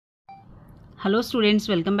Hello students,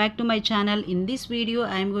 welcome back to my channel. In this video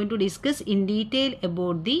I am going to discuss in detail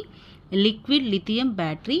about the liquid lithium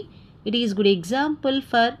battery. It is good example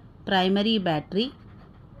for primary battery.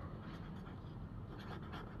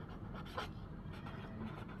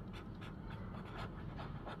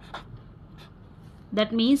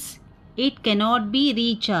 That means it cannot be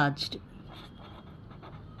recharged.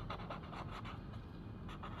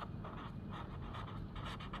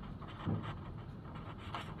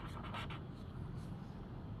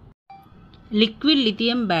 Liquid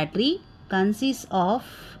lithium battery consists of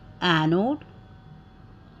anode,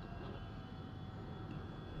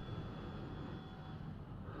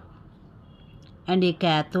 and a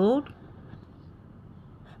cathode,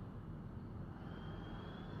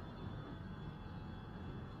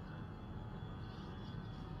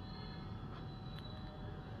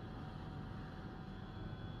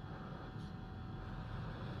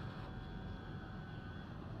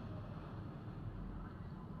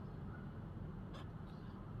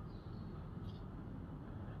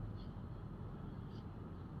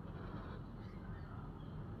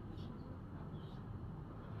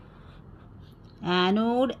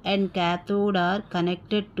 anode and cathode are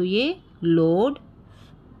connected to a load.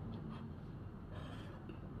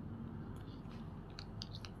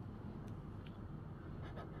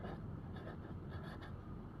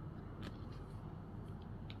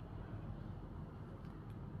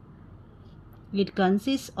 It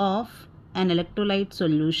consists of an electrolyte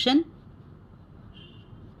solution.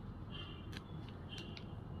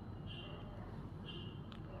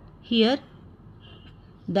 Here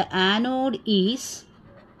the anode is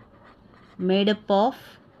made up of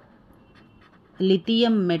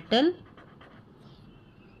lithium metal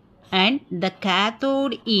and the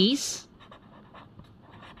cathode is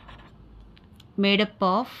made up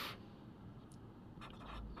of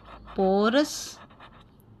porous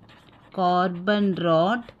carbon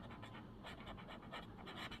rod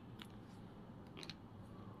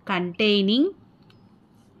containing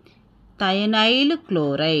thionyl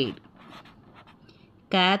chloride.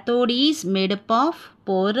 Cathode is made up of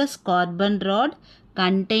porous carbon rod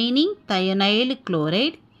containing thionyl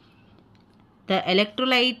chloride. The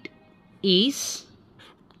electrolyte is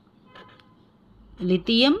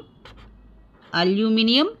lithium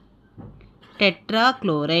aluminum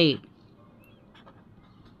tetrachloride.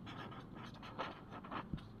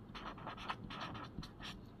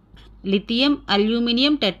 Lithium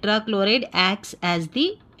aluminum tetrachloride acts as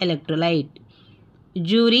the electrolyte.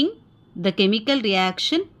 During the chemical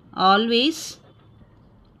reaction, always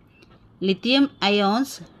lithium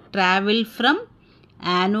ions travel from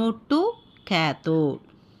anode to cathode.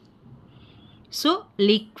 So,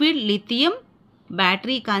 liquid lithium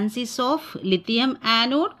battery consists of lithium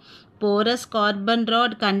anode, porous carbon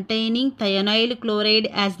rod containing thionyl chloride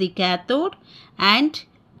as the cathode, and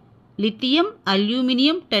lithium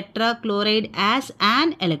aluminum tetrachloride as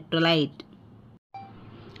an electrolyte.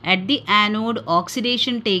 At the anode,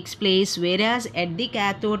 oxidation takes place, whereas at the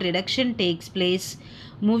cathode, reduction takes place.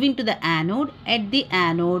 Moving to the anode, at the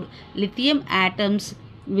anode, lithium atoms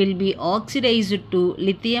will be oxidized to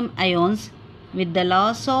lithium ions with the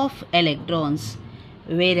loss of electrons,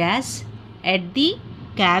 whereas at the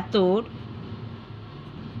cathode,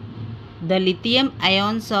 the lithium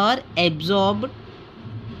ions are absorbed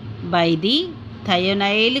by the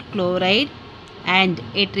thionyl chloride and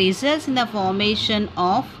it results in the formation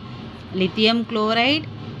of lithium chloride,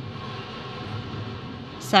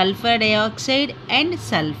 sulfur dioxide and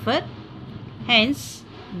sulfur. Hence,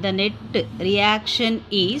 the net reaction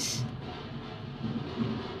is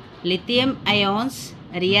lithium ions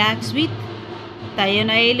reacts with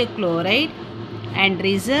thionyl chloride and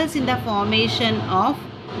results in the formation of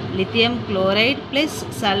lithium chloride plus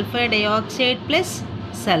sulfur dioxide plus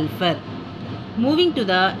sulfur. Moving to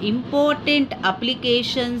the important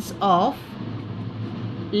applications of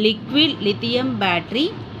liquid lithium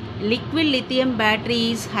battery. Liquid lithium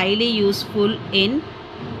battery is highly useful in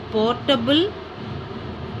portable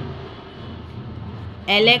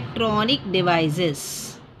electronic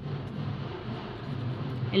devices.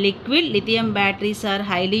 Liquid lithium batteries are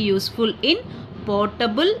highly useful in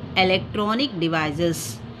portable electronic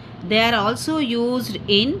devices. They are also used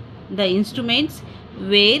in the instruments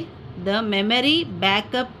where the memory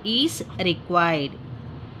backup is required.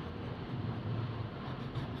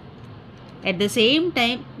 At the same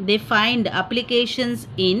time, they find applications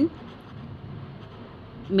in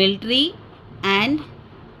military and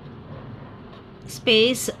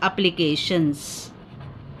space applications.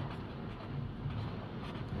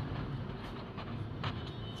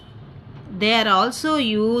 They are also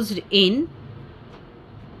used in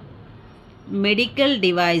medical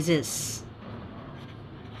devices.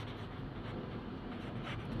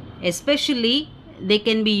 Especially they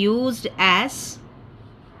can be used as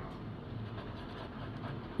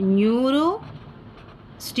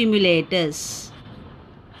neurostimulators.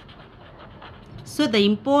 So the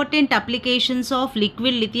important applications of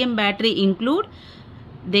liquid lithium battery include: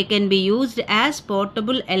 they can be used as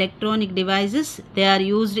portable electronic devices. They are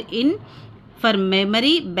used for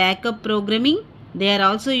memory backup programming. They are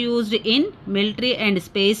also used in military and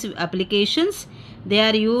space applications. They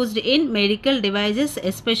are used in medical devices,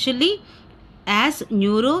 especially as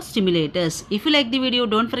neurostimulators. If you like the video,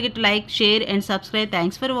 don't forget to like, share and subscribe.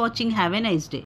 Thanks for watching. Have a nice day.